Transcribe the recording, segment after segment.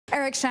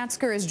Erik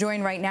Schatzker is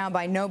joined right now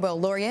by Nobel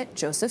laureate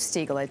Joseph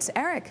Stiglitz.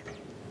 Erik.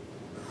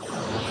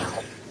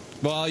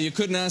 Well, you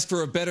couldn't ask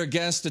for a better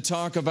guest to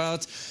talk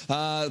about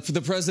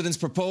the president's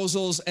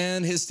proposals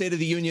and his State of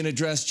the Union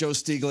address. Joe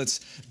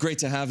Stiglitz, great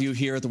to have you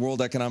here at the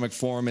World Economic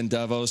Forum in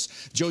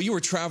Davos. Joe, you were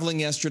traveling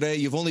yesterday.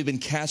 You've only been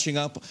catching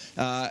up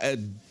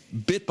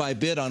bit by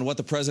bit on what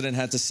the president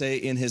had to say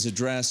in his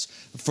address.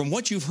 From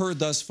what you've heard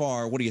thus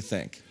far, what do you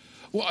think?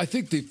 Well, I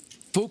think the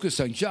focus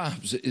on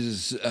jobs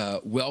is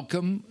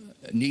welcome,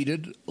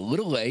 needed, a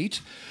little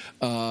late.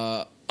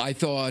 I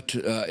thought,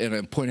 and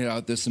I pointed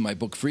out this in my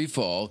book Free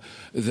Fall,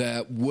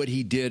 that what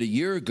he did a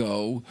year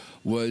ago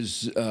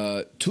was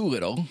too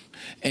little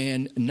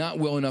and not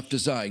well enough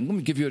designed. Let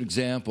me give you an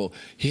example.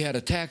 He had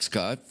a tax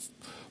cut,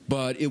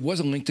 but it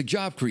wasn't linked to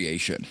job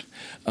creation.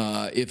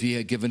 If he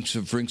had given,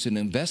 for instance, an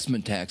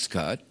investment tax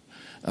cut,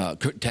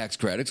 tax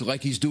credits,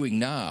 like he's doing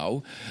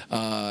now,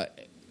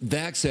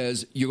 that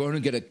says you're going to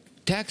get a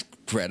tax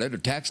credit or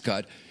tax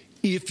cut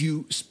if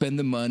you spend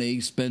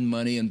money,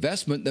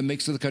 investment that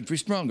makes the country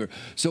stronger.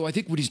 So I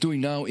think what he's doing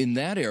now in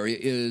that area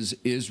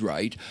is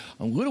right.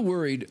 I'm a little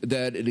worried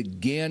that it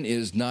again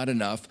is not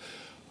enough.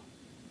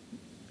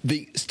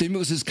 The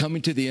stimulus is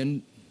coming to the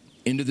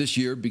end of this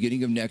year,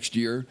 beginning of next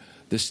year.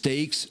 The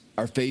states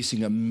are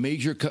facing a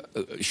major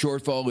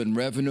shortfall in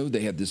revenue.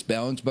 They have this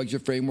balanced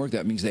budget framework.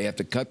 That means they have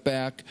to cut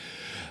back.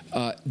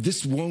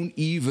 This won't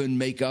even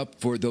make up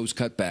for those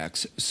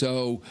cutbacks.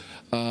 So,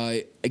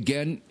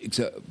 again, it's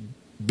a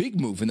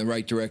big move in the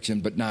right direction,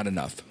 but not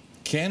enough.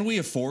 Can we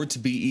afford to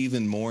be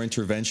even more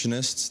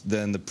interventionists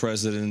than the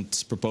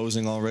president's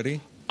proposing already?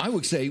 I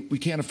would say we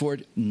can't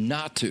afford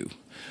not to,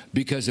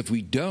 because if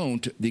we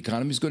don't, the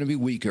economy is going to be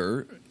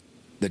weaker,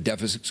 the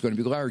deficit is going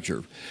to be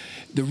larger.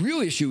 The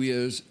real issue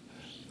is,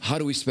 how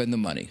do we spend the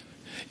money?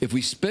 If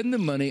we spend the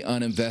money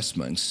on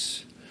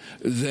investments,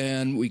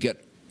 then we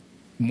get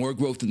more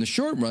growth in the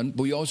short run,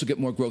 but we also get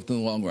more growth in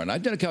the long run.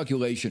 I've done a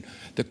calculation.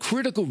 The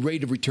critical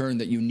rate of return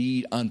that you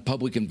need on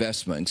public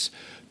investments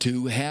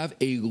to have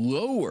a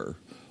lower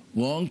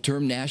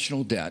long-term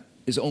national debt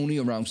is only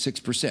around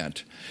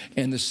 6%.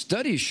 And the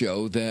studies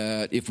show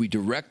that if we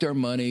direct our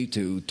money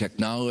to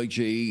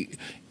technology,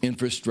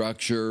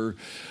 infrastructure,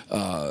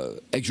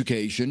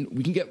 education,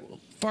 we can get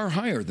far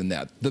higher than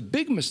that. The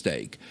big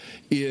mistake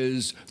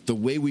is the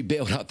way we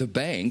bailed out the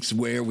banks,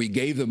 where we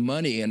gave them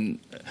money and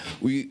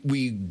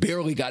we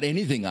barely got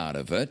anything out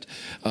of it.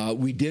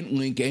 We didn't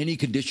link any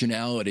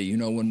conditionality. You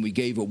know, when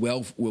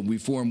we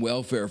formed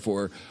welfare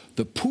for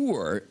the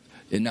poor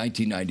in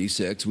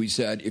 1996, we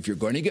said, if you're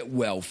going to get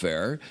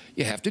welfare,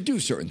 you have to do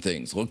certain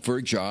things. Look for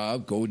a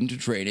job, go into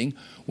training.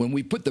 When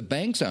we put the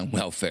banks on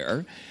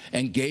welfare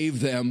and gave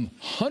them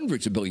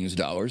hundreds of billions of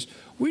dollars,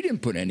 we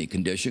didn't put any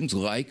conditions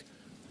like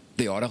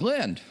they ought to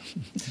lend.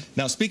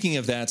 Now, speaking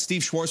of that,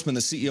 Steve Schwarzman,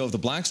 the CEO of the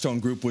Blackstone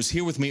Group, was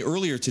here with me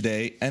earlier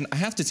today, and I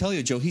have to tell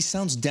you, Joe, he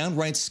sounds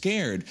downright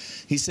scared.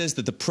 He says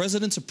that the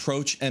president's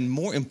approach, and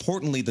more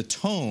importantly, the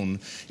tone,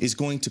 is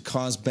going to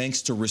cause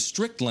banks to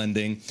restrict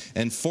lending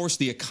and force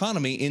the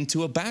economy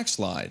into a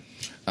backslide.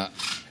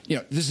 You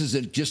know, this is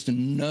just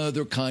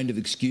another kind of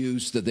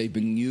excuse that they've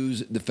been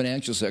the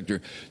financial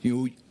sector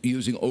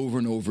using over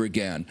and over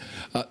again.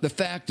 The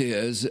fact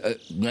is,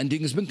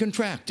 lending has been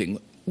contracting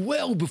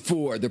well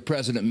before the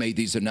president made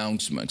these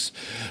announcements.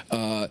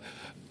 The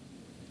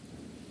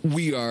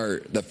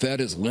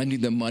Fed is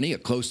lending them money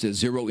at close to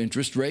zero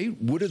interest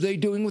rate. What are they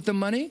doing with the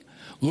money?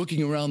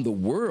 Looking around the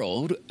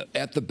world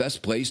at the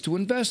best place to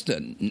invest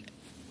in.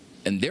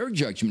 And their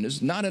judgment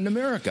is not in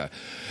America.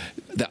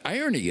 The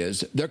irony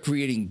is they're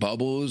creating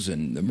bubbles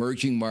in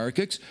emerging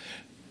markets,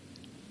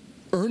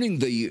 earning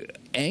the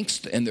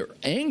angst and their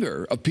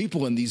anger of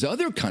people in these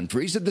other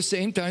countries at the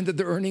same time that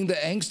they're earning the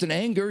angst and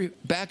anger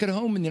back at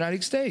home in the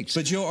United States.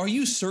 But, Joe, are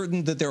you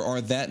certain that there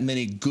are that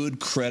many good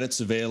credits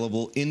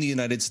available in the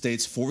United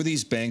States for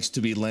these banks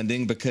to be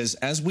lending? Because,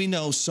 as we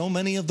know, so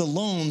many of the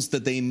loans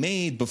that they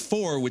made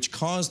before, which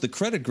caused the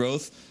credit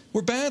growth,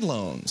 were bad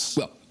loans.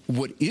 Well,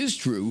 what is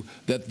true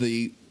that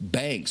the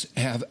banks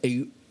have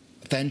a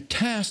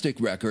fantastic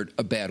record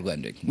of bad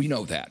lending. We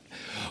know that.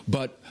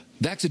 But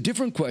that's a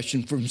different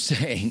question from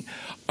saying,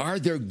 are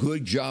there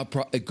good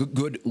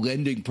good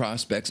lending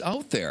prospects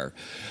out there?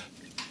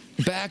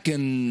 Back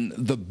in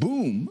the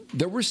boom,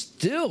 there were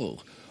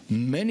still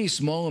many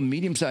small and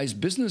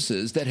medium-sized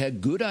businesses that had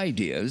good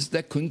ideas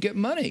that couldn't get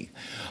money.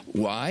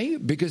 Why?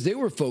 Because they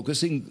were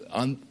focusing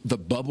on the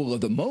bubble of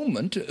the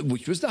moment,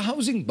 which was the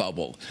housing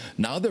bubble.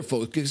 Now they're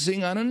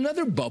focusing on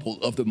another bubble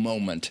of the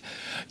moment.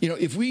 You know,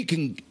 if we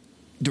can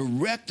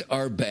direct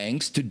our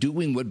banks to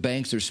doing what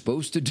banks are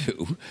supposed to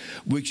do,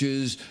 which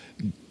is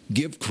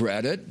give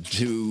credit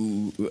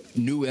to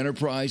new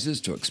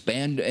enterprises, to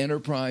expand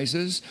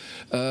enterprises,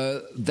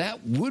 that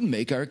would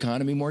make our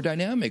economy more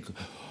dynamic.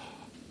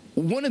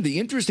 one of the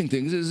interesting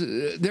things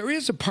is there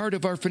is a part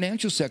of our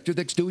financial sector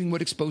that's doing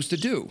what it's supposed to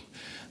do.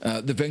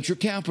 The venture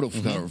capital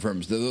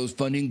firms, those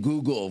funding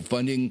Google,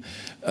 funding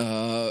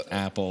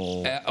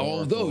Apple,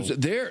 all of those,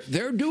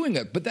 they're doing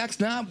it. But that's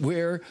not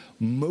where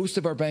most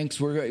of our banks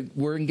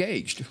were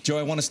engaged. Joe,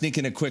 I want to sneak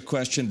in a quick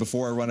question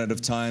before I run out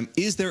of time.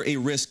 Is there a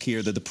risk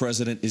here that the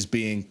president is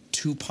being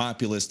too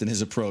populist in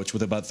his approach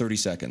with about 30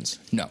 seconds?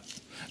 No.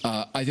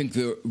 I think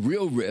the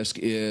real risk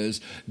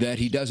is that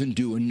he doesn't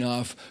do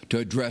enough to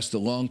address the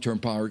long-term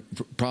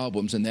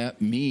problems, and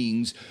that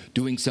means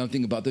doing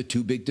something about the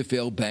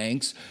too-big-to-fail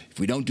banks. If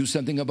we don't do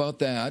something about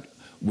that,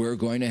 we're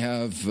going to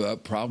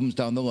have problems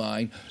down the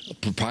line.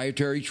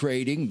 Proprietary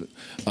trading,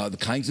 the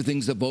kinds of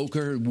things that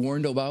Volcker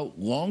warned about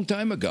a long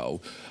time ago,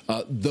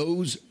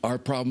 those are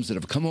problems that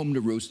have come home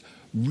to roost.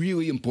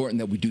 Really important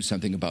that we do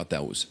something about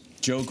those.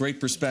 Joe, great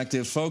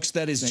perspective. Folks,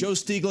 that is Joe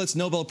Stiglitz,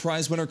 Nobel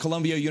Prize winner,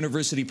 Columbia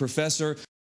University professor.